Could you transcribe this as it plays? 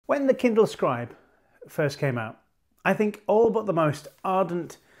When the Kindle Scribe first came out, I think all but the most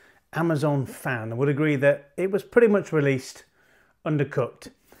ardent Amazon fan would agree that it was pretty much released undercooked.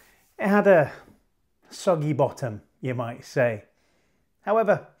 It had a soggy bottom, you might say.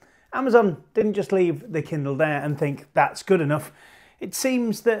 However, Amazon didn't just leave the Kindle there and think that's good enough. It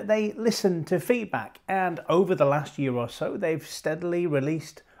seems that they listened to feedback, and over the last year or so they've steadily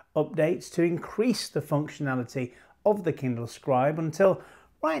released updates to increase the functionality of the Kindle Scribe until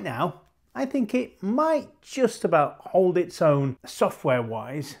right now I think it might just about hold its own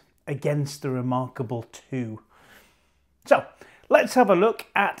software-wise against the remarkable 2. So let's have a look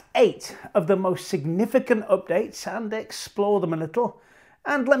at 8 of the most significant updates and explore them a little,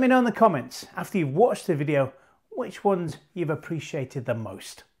 and let me know in the comments after you've watched the video which ones you've appreciated the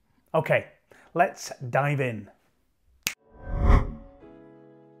most. Okay, let's dive in.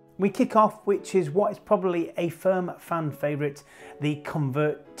 We kick off, which is what is probably a firm fan favourite, the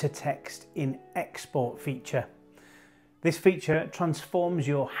Convert to Text in Export feature. This feature transforms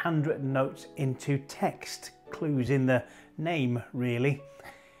your handwritten notes into text, clues in the name really.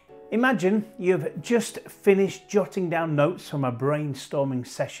 Imagine you've just finished jotting down notes from a brainstorming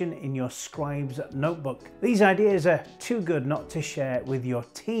session in your Scribe's notebook. These ideas are too good not to share with your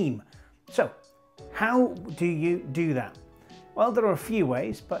team. So, how do you do that? Well, there are a few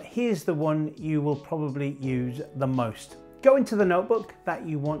ways, but here's the one you will probably use the most. Go into the notebook that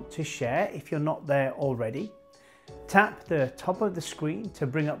you want to share if you're not there already. Tap the top of the screen to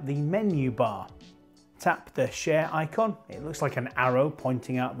bring up the menu bar. Tap the share icon. It looks like an arrow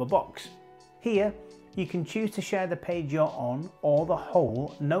pointing out of a box. Here, you can choose to share the page you're on or the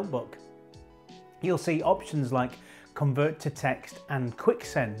whole notebook. You'll see options like Convert to Text and Quick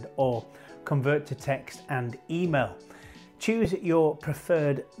Send or Convert to Text and Email. Choose your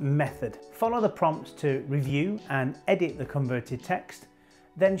preferred method. Follow the prompts to review and edit the converted text,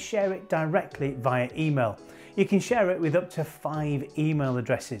 then share it directly via email. You can share it with up to 5 email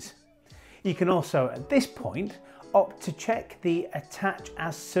addresses. You can also, at this point, opt to check the Attach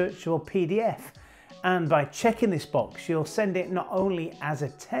as Searchable PDF, and by checking this box you'll send it not only as a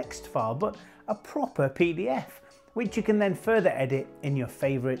text file but a proper PDF, which you can then further edit in your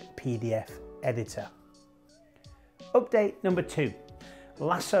favourite PDF editor. Update number 2,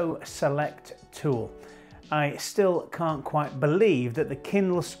 Lasso Select tool. I still can't quite believe that the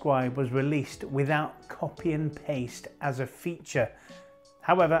Kindle Scribe was released without copy and paste as a feature.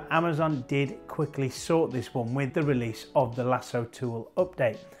 However, Amazon did quickly sort this one with the release of the Lasso tool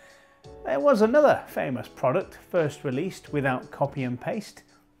update. There was another famous product first released without copy and paste,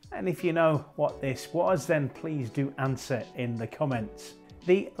 and if you know what this was, then please do answer in the comments.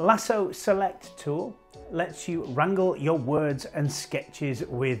 The Lasso Select tool lets you wrangle your words and sketches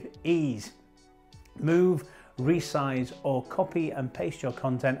with ease. Move, resize or copy and paste your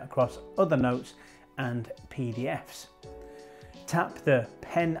content across other notes and PDFs. Tap the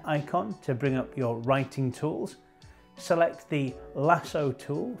pen icon to bring up your writing tools. Select the Lasso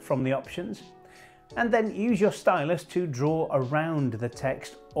tool from the options and then use your stylus to draw around the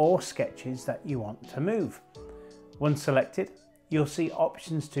text or sketches that you want to move. Once selected, you'll see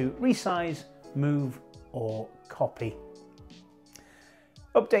options to resize, move or copy.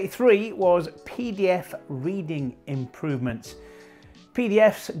 Update 3 was PDF reading improvements.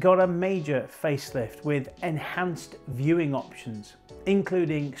 PDFs got a major facelift with enhanced viewing options,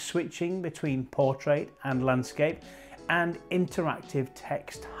 including switching between portrait and landscape and interactive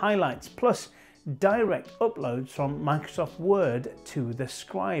text highlights, plus direct uploads from Microsoft Word to the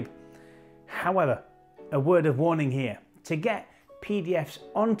Scribe. However, a word of warning here. To get PDFs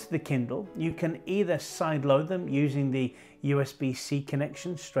onto the Kindle, you can either sideload them using the USB-C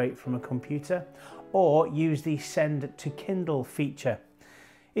connection straight from a computer or use the Send to Kindle feature.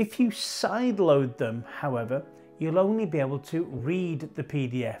 If you sideload them, however, you'll only be able to read the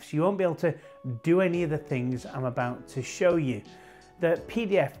PDFs. You won't be able to do any of the things I'm about to show you. The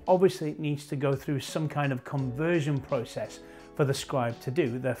PDF obviously needs to go through some kind of conversion process for the Scribe to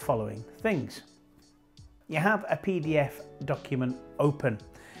do the following things. You have a PDF document open.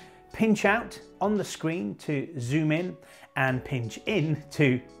 Pinch out on the screen to zoom in and pinch in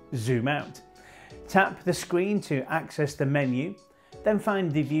to zoom out. Tap the screen to access the menu, then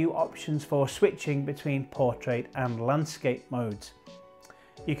find the view options for switching between portrait and landscape modes.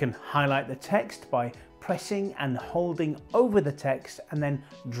 You can highlight the text by pressing and holding over the text and then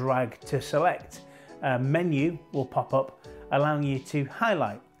drag to select. A menu will pop up allowing you to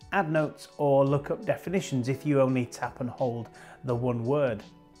highlight, add notes or look up definitions if you only tap and hold the one word.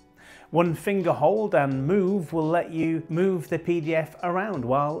 One finger hold and move will let you move the PDF around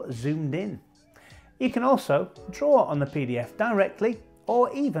while zoomed in. You can also draw on the PDF directly or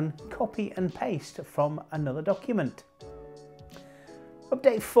even copy and paste from another document.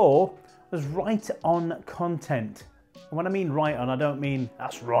 Update 4 was Write On content. And when I mean write on, I don't mean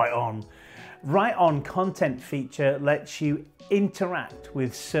that's right on. Write On content feature lets you interact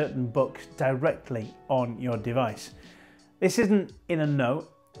with certain books directly on your device. This isn't in a note,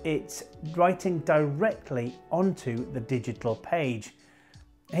 it's writing directly onto the digital page.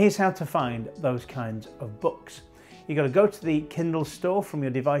 Here's how to find those kinds of books. You've got to go to the Kindle store from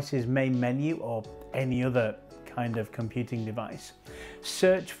your device's main menu or any other kind of computing device.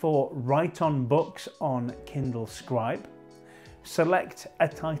 Search for Write On books on Kindle Scribe. Select a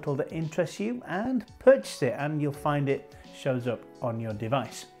title that interests you and purchase it, and you'll find it shows up on your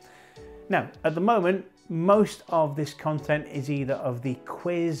device. Now, at the moment, most of this content is either of the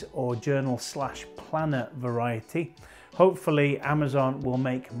quiz or journal/planner variety. Hopefully, Amazon will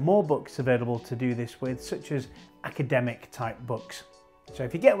make more books available to do this with, such as academic type books. So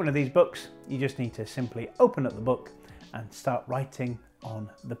if you get one of these books, you just need to simply open up the book and start writing on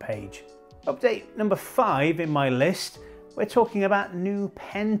the page. Update number 5 in my list, we're talking about new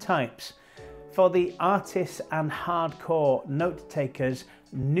pen types. For the artists and hardcore note takers,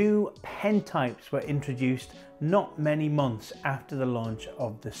 new pen types were introduced not many months after the launch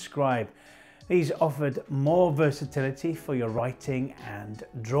of the Scribe. These offered more versatility for your writing and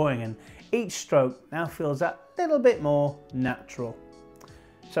drawing, and each stroke now feels that little bit more natural.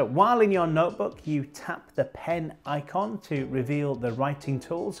 So while in your notebook, you tap the pen icon to reveal the writing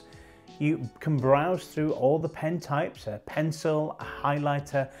tools. You can browse through all the pen types, a pencil, a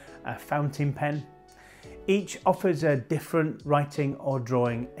highlighter, a fountain pen. Each offers a different writing or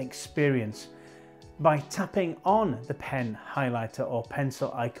drawing experience. By tapping on the pen, highlighter or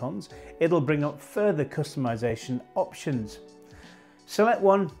pencil icons, it'll bring up further customization options. Select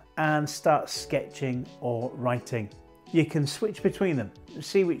one and start sketching or writing. You can switch between them,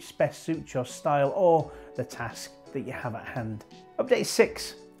 see which best suits your style or the task that you have at hand. Update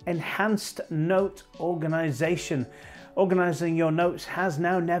 6, enhanced note organization. Organizing your notes has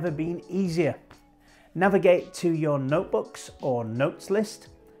now never been easier. Navigate to your notebooks or notes list,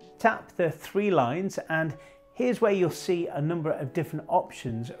 tap the 3 lines, and here's where you'll see a number of different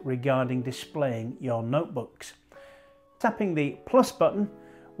options regarding displaying your notebooks. Tapping the plus button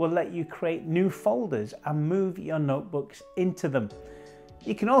will let you create new folders and move your notebooks into them.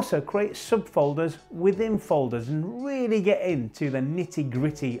 You can also create subfolders within folders and really get into the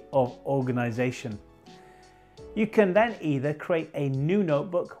nitty-gritty of organization. You can then either create a new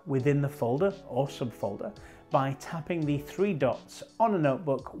notebook within the folder or subfolder by tapping the 3 dots on a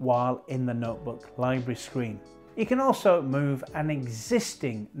notebook while in the notebook library screen. You can also move an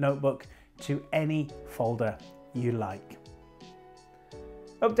existing notebook to any folder you like.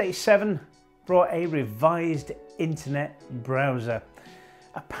 Update 7 brought a revised internet browser.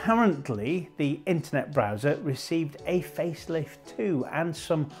 Apparently, the internet browser received a facelift too, and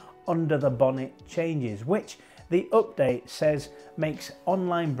some under the bonnet changes, which the update says makes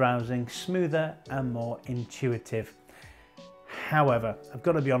online browsing smoother and more intuitive. However, I've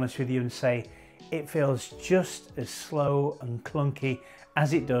got to be honest with you and say it feels just as slow and clunky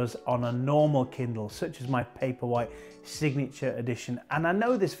as it does on a normal Kindle, such as my Paperwhite Signature Edition. And I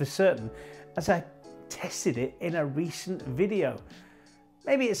know this for certain as I tested it in a recent video.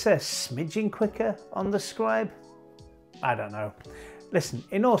 Maybe it's a smidgen quicker on the Scribe? I don't know. Listen,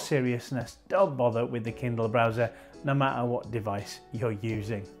 in all seriousness, don't bother with the Kindle browser, no matter what device you're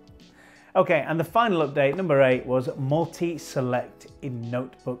using. Okay, and the final update, number 8, was multi-select in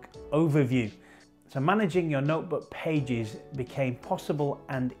Notebook Overview. So managing your notebook pages became possible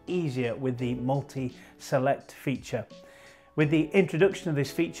and easier with the multi-select feature. With the introduction of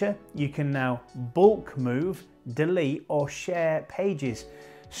this feature, you can now bulk move, delete or share pages,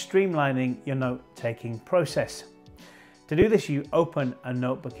 streamlining your note-taking process. To do this, you open a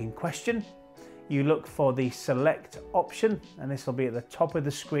notebook in question, you look for the select option, and this will be at the top of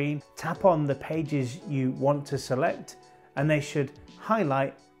the screen. Tap on the pages you want to select, and they should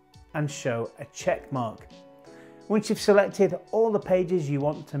highlight and show a check mark. Once you've selected all the pages you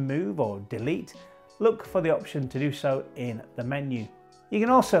want to move or delete, look for the option to do so in the menu. You can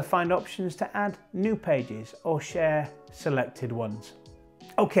also find options to add new pages or share selected ones.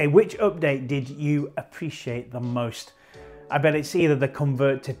 Okay, which update did you appreciate the most? I bet it's either the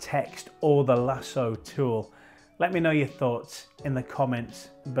Convert to Text or the Lasso tool. Let me know your thoughts in the comments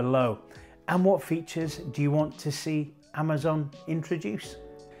below. And what features do you want to see Amazon introduce?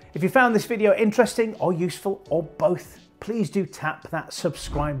 If you found this video interesting or useful or both, please do tap that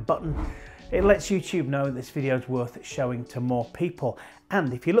subscribe button. It lets YouTube know this video is worth showing to more people.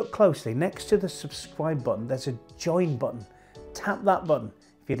 And if you look closely, next to the subscribe button, there's a join button. tap that button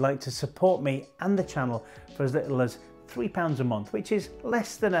if you'd like to support me and the channel for as little as £3 a month, which is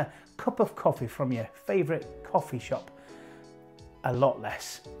less than a cup of coffee from your favourite coffee shop. A lot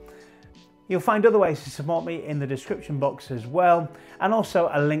less. You'll find other ways to support me in the description box as well, and also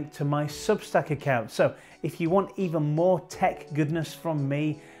a link to my Substack account. So if you want even more tech goodness from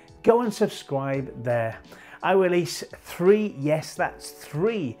me, go and subscribe there. I release three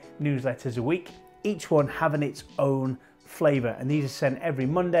newsletters a week, each one having its own flavour, and these are sent every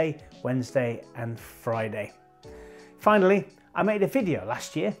Monday, Wednesday and Friday. Finally, I made a video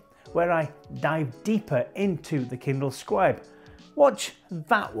last year where I dive deeper into the Kindle Scribe. Watch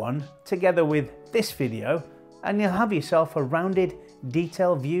that one together with this video and you'll have yourself a rounded,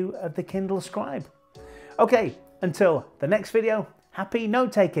 detailed view of the Kindle Scribe. Okay, until the next video, happy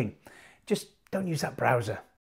note-taking. Just don't use that browser.